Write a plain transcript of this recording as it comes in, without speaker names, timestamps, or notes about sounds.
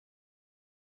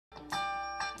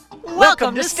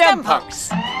Welcome to STEMPunX!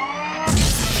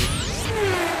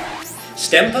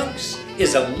 STEMPunX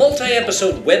is a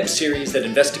multi-episode web series that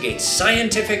investigates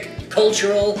scientific,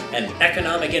 cultural, and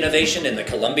economic innovation in the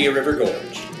Columbia River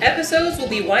Gorge. Episodes will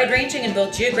be wide-ranging in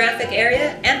both geographic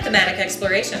area and thematic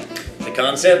exploration. The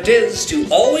concept is to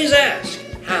always ask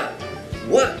how,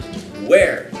 what,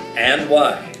 where, and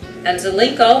why. And to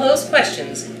link all those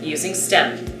questions using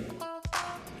STEM.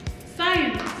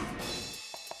 Science.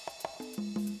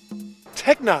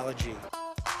 Technology.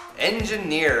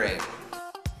 Engineering.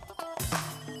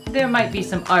 There might be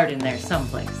some art in there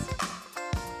someplace.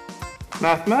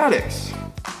 Mathematics.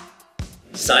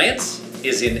 Science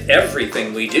is in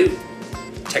everything we do.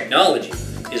 Technology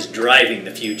is driving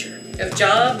the future. Of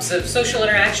jobs, of social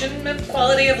interaction, of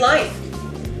quality of life.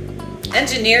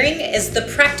 Engineering is the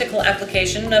practical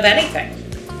application of anything.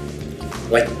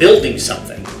 Like building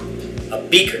something. A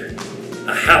beaker,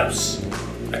 a house,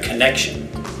 a connection,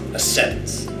 a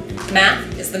sentence.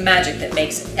 Math is the magic that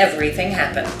makes everything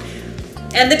happen.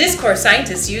 And the discourse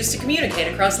scientists use to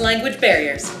communicate across language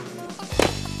barriers.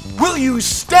 We'll use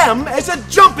STEM as a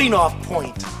jumping off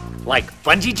point. Like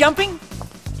bungee jumping?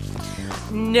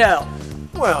 No.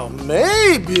 Well,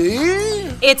 maybe.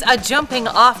 It's a jumping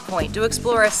off point to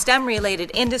explore a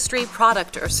STEM-related industry,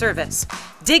 product, or service.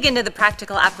 Dig into the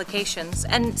practical applications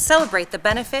and celebrate the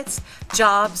benefits,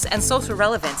 jobs, and social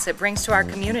relevance it brings to our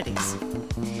communities.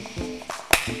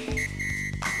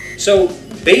 So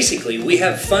basically, we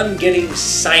have fun getting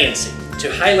sciencey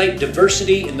to highlight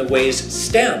diversity in the ways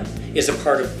STEM is a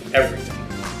part of everything.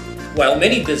 While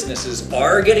many businesses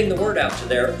are getting the word out to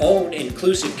their own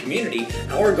inclusive community,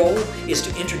 our goal is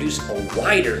to introduce a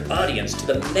wider audience to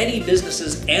the many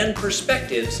businesses and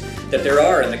perspectives that there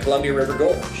are in the Columbia River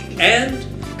Gorge, and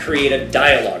create a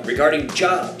dialogue regarding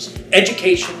jobs,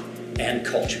 education, and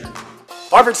culture.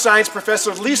 Harvard science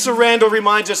professor Lisa Randall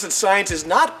reminds us that science is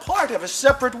not part of a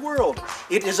separate world.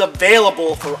 It is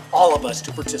available for all of us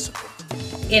to participate.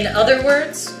 In other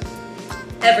words,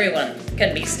 everyone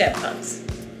can be STEMPunX.